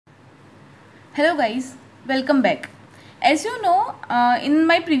Hello guys, welcome back. As you know, in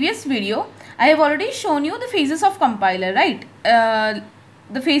my previous video, I have already shown you the phases of compiler, right?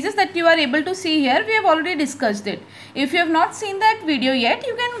 The phases that you are able to see here, we have already discussed it. If you have not seen that video yet,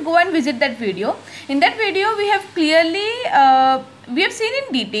 you can go and visit that video. In that video, we have clearly, we have seen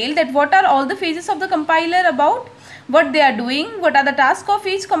in detail that what are all the phases of the compiler about, what they are doing, what are the tasks of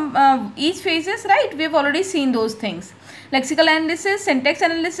each phases, right? We have already seen those things. Lexical analysis, syntax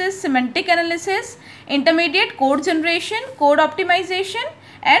analysis, semantic analysis, intermediate code generation, code optimization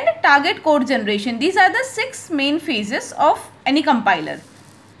and target code generation. These are the 6 main phases of any compiler.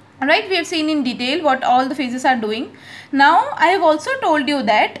 Right, we have seen in detail what all the phases are doing. Now, I have also told you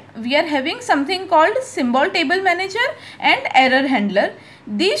that we are having something called symbol table manager and error handler.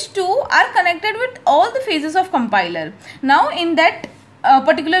 These two are connected with all the phases of compiler. Now, in that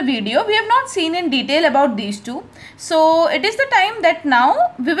particular video, we have not seen in detail about these two. So, it is the time that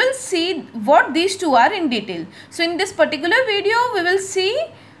now we will see what these two are in detail. So, in this particular video, we will see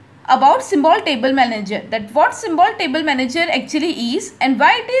about symbol table manager, that what symbol table manager actually is and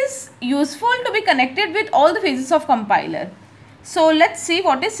why it is useful to be connected with all the phases of compiler. So, let's see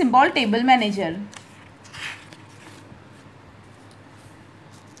what is symbol table manager.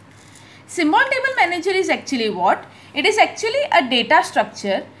 Symbol table manager is actually what? It is actually a data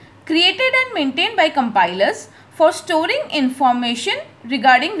structure created and maintained by compilers for storing information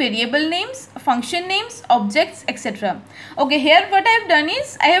regarding variable names, function names, objects, etc. Okay, here what I have done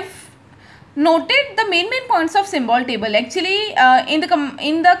is I have noted the main points of symbol table. Actually, in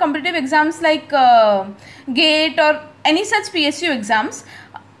the competitive exams like GATE or any such PSU exams,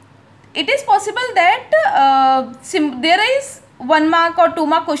 it is possible that there is 1 mark or 2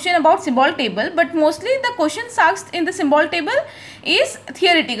 mark question about symbol table, but mostly the questions asked in the symbol table is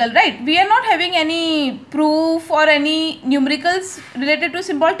theoretical, right? We are not having any proof or any numericals related to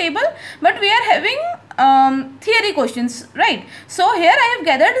symbol table, but we are having theory questions, right? So here I have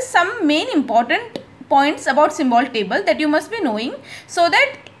gathered some main important points about symbol table that you must be knowing, so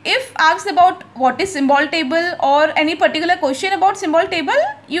that if asked about what is symbol table or any particular question about symbol table,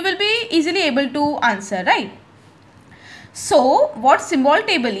 you will be easily able to answer, right? So, what symbol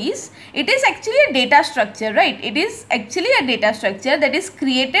table is? It is actually a data structure, right? It is actually a data structure that is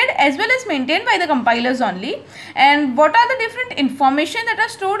created as well as maintained by the compilers only. And what are the different information that are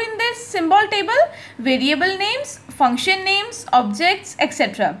stored in this symbol table? Variable names, function names, objects,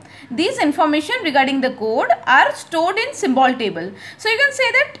 etc. These information regarding the code are stored in symbol table. So, you can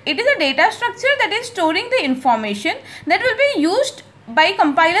say that it is a data structure that is storing the information that will be used by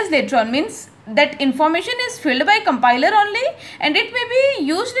compilers later on, means that information is filled by compiler only and it may be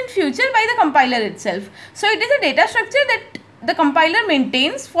used in future by the compiler itself. So, it is a data structure that the compiler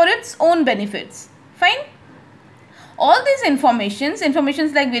maintains for its own benefits. Fine. All these informations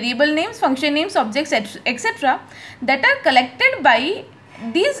like variable names, function names, objects, etc. that are collected by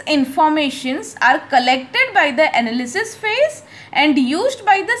these informations are collected by the analysis phase and used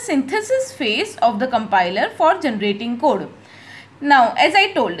by the synthesis phase of the compiler for generating code. Now, as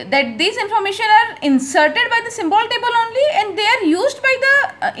I told that these information are inserted by the symbol table only and they are used by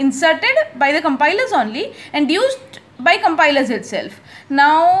the inserted by the compilers only and used by compilers itself.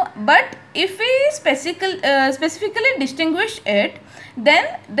 Now, but if we specifically distinguish it,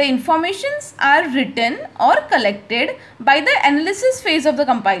 then the informations are written or collected by the analysis phase of the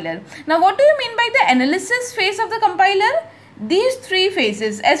compiler. Now, what do you mean by the analysis phase of the compiler? These 3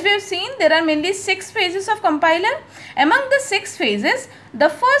 phases, as we have seen, there are mainly 6 phases of compiler. Among the 6 phases, the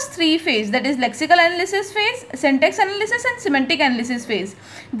first 3 phases, that is lexical analysis phase, syntax analysis and semantic analysis phase.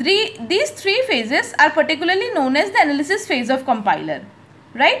 These 3 phases are particularly known as the analysis phase of compiler,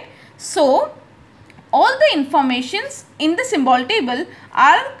 right? So, all the informations in the symbol table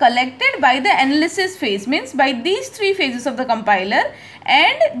are collected by the analysis phase, means by these 3 phases of the compiler,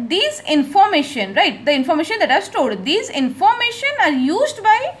 and these information, right, the information that are stored, these information are used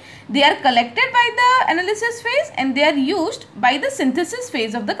by, they are collected by the analysis phase and they are used by the synthesis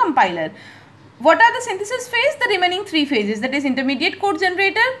phase of the compiler. What are the synthesis phase? The remaining 3 phases, that is intermediate code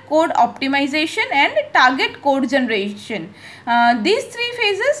generator, code optimization and target code generation. These 3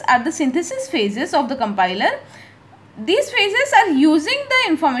 phases are the synthesis phases of the compiler. These phases are using the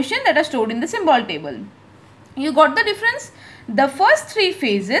information that are stored in the symbol table. You got the difference? The first 3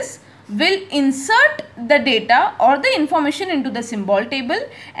 phases will insert the data or the information into the symbol table,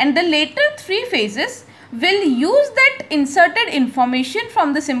 and the later 3 phases will use that inserted information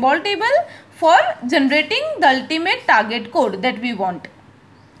from the symbol table for generating the ultimate target code that we want.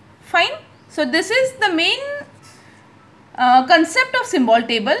 Fine. So, this is the main concept of symbol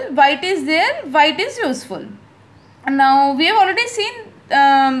table, why it is there, why it is useful. Now, we have already seen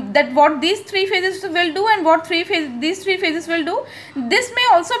that what these three phases will do and what these three phases will do. This may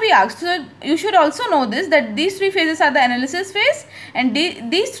also be asked. So you should also know this, that these three phases are the analysis phase and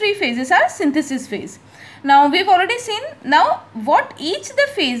these three phases are synthesis phase. Now we've already seen now what each of the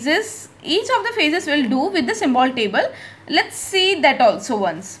phases will do with the symbol table. Let's see that also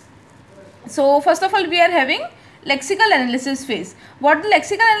once. So first of all, we are having lexical analysis phase. What the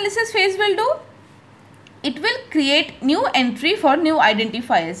lexical analysis phase will do? It will create new entry for new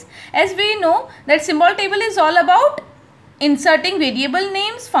identifiers. As we know that symbol table is all about inserting variable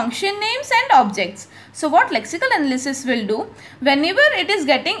names, function names and objects. So what lexical analysis will do, whenever it is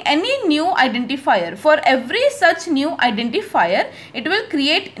getting any new identifier, for every such new identifier, it will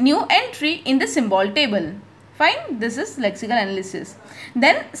create new entry in the symbol table. Fine, this is lexical analysis.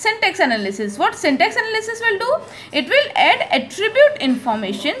 Then syntax analysis. What syntax analysis will do? It will add attribute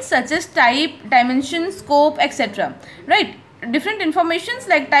information such as type, dimension, scope, etc. Right? Different informations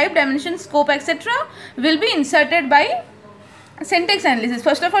like type, dimension, scope, etc. will be inserted by syntax analysis.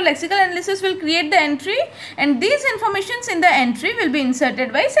 First of all, lexical analysis will create the entry and these informations in the entry will be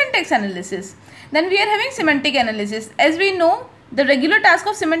inserted by syntax analysis. Then we are having semantic analysis. As we know, the regular task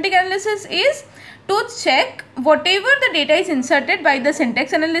of semantic analysis is to check whatever the data is inserted by the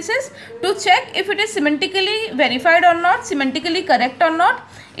syntax analysis, to check if it is semantically verified or not, semantically correct or not.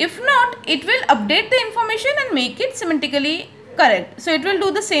 If not, it will update the information and make it semantically correct. So it will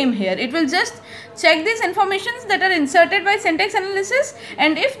do the same here. It will just check these informations that are inserted by syntax analysis,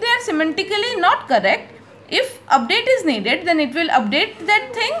 and if they are semantically not correct, if update is needed, then it will update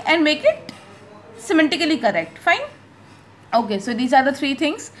that thing and make it semantically correct. Fine. Okay, so these are the three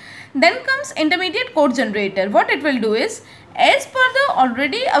things. Then comes intermediate code generator. What it will do is, as per the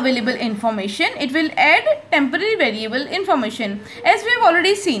already available information, it will add temporary variable information. As we have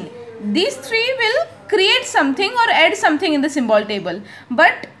already seen, these three will create something or add something in the symbol table.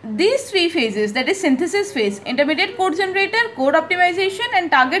 But these three phases, that is synthesis phase, intermediate code generator, code optimization and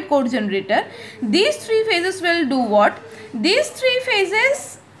target code generator, these three phases will do what? These three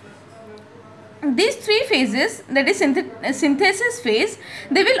phases, that is synthesis phase,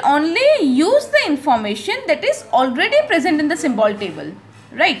 they will only use the information that is already present in the symbol table,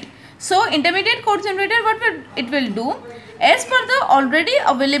 right? So intermediate code generator, what it will do, as per the already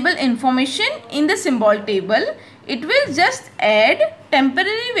available information in the symbol table, it will just add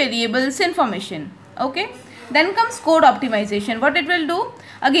temporary variables information. Okay. Then comes code optimization. What it will do?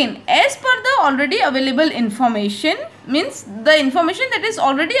 Again, as per the already available information, means the information that is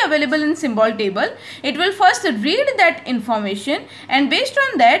already available in symbol table, it will first read that information and based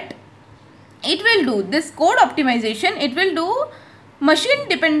on that, it will do this code optimization. It will do machine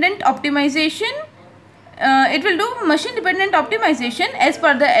dependent optimization. It will do machine dependent optimization as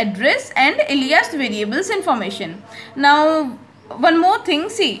per the address and aliased variables information. Now, one more thing,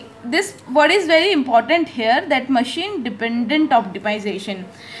 see, this what is very important here, that machine dependent optimization.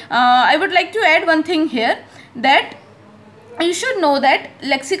 I would like to add one thing here, that you should know that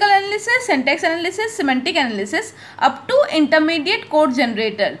lexical analysis, syntax analysis, semantic analysis up to intermediate code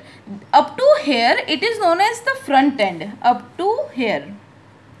generator, up to here it is known as the front end. Up to here,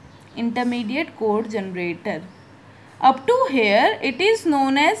 intermediate code generator, up to here it is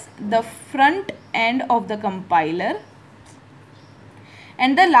known as the front end of the compiler,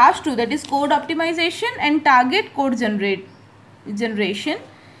 and the last two, that is code optimization and target code generation,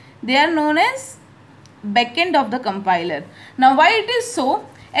 they are known as backend of the compiler. Now why it is so?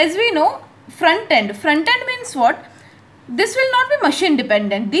 As we know, front end means what? This will not be machine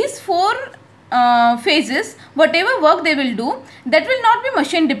dependent. These four phases, whatever work they will do, that will not be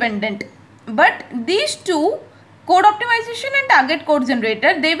machine dependent. But these two, code optimization and target code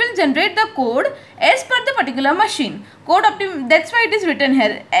generator, they will generate the code as per the particular machine. That's why it is written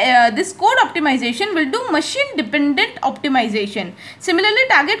here. This code optimization will do machine dependent optimization. Similarly,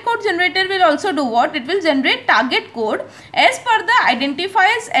 target code generator will also do what? It will generate target code as per the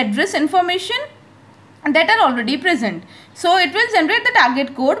identifiers address information that are already present. So it will generate the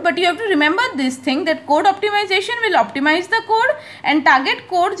target code, but you have to remember this thing, that code optimization will optimize the code and target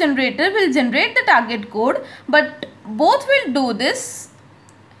code generator will generate the target code, but both will do this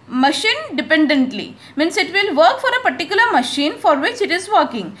machine dependently, means it will work for a particular machine for which it is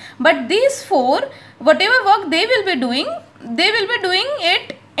working. But these four, whatever work they will be doing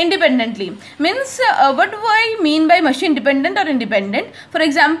it independently. Means what do I mean by machine dependent or independent? For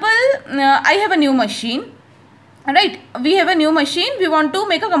example, I have a new machine Right, we have a new machine, we want to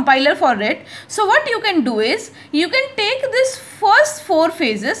make a compiler for it. So what you can do is, you can take this first 4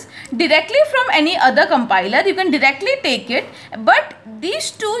 phases directly from any other compiler, you can directly take it, but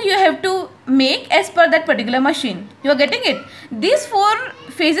these 2 you have to make as per that particular machine. You are getting it? These 4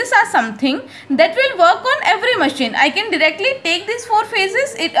 phases are something that will work on every machine. I can directly take these 4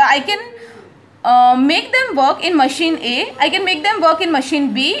 phases, I can make them work in machine A, I can make them work in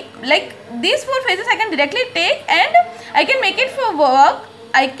machine B. Like these 4 phases I can directly take and I can make it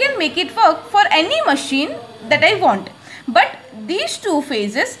work for any machine that I want. But these 2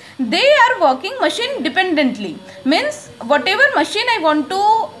 phases, they are working machine dependently. Means whatever machine I want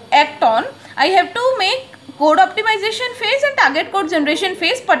to act on, I have to make code optimization phase and target code generation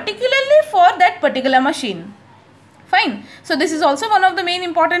phase particularly for that particular machine. Fine. So this is also one of the main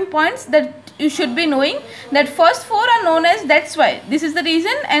important points that you should be knowing, that first 4 are known as, that's why this is the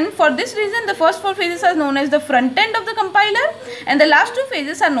reason, and for this reason the first 4 phases are known as the front end of the compiler and the last 2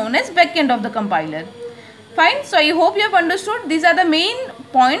 phases are known as back end of the compiler. Fine. So I hope you have understood. These are the main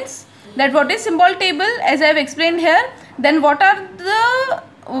points, that what is symbol table as I have explained here, then what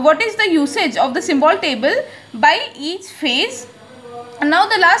is the usage of the symbol table by each phase. And now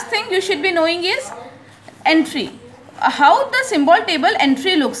the last thing you should be knowing is entry. How the symbol table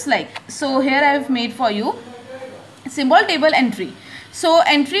entry looks like. So here I have made for you symbol table entry. So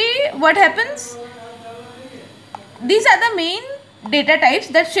entry, what happens? These are the main data types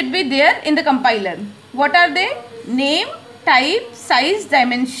that should be there in the compiler. What are they? Name, type, size,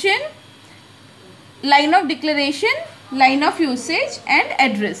 dimension, line of declaration, line of usage and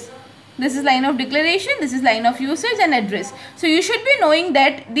address. This is line of declaration, this is line of usage and address. So you should be knowing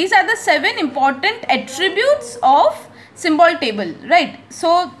that these are the 7 important attributes of symbol table, right?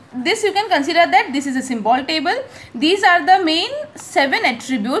 So this you can consider that this is a symbol table. These are the main 7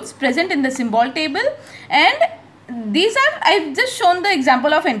 attributes present in the symbol table, and these are, I've just shown the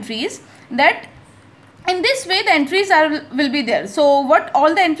example of entries, that in this way the entries will be there. So what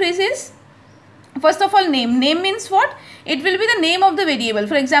all the entries is? First of all, name. Name means what? It will be the name of the variable.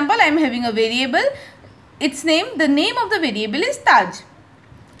 For example, I am having a variable, its name, the name of the variable is Taj.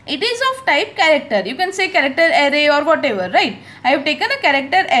 It is of type character. You can say character array or whatever, right? I have taken a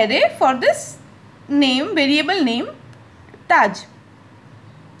character array for this name, variable name Taj.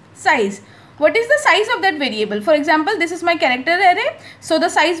 Size. What is the size of that variable? For example, this is my character array. So the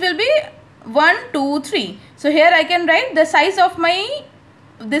size will be 1, 2, 3. So here I can write the size of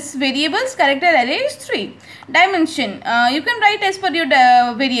this variable's character array is 3. Dimension, you can write as per your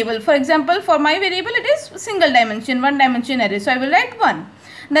variable. For example, for my variable it is single dimension, 1 dimension array. So I will write 1.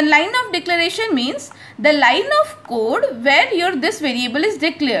 The line of declaration means the line of code where this variable is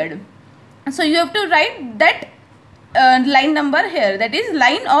declared. So you have to write that line number here, that is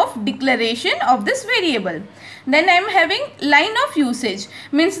line of declaration of this variable. Then I am having line of usage,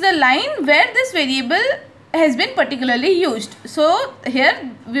 means the line where this variable has been particularly used. So here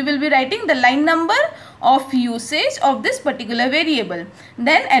we will be writing the line number of usage of this particular variable.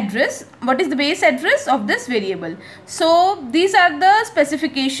 Then address, what is the base address of this variable. So these are the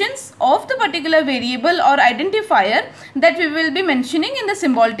specifications of the particular variable or identifier that we will be mentioning in the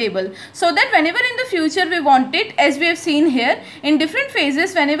symbol table, so that whenever in the future we want it, as we have seen here, in different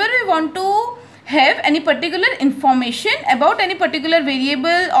phases, whenever we want to have any particular information about any particular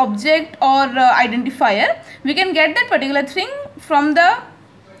variable, object or identifier, we can get that particular thing from the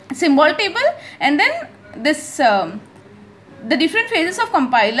symbol table, and then this the different phases of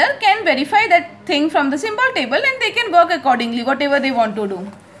compiler can verify that thing from the symbol table and they can work accordingly, whatever they want to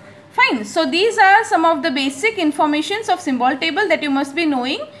do. Fine. So these are some of the basic informations of symbol table that you must be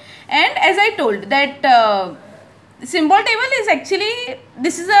knowing. And as I told that symbol table is actually,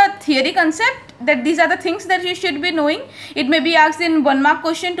 this is a theory concept, that these are the things that you should be knowing. It may be asked in 1 mark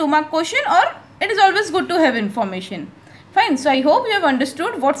question, 2 mark question, or it is always good to have information. Fine. So I hope you have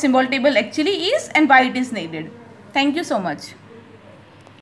understood what symbol table actually is and why it is needed. Thank you so much.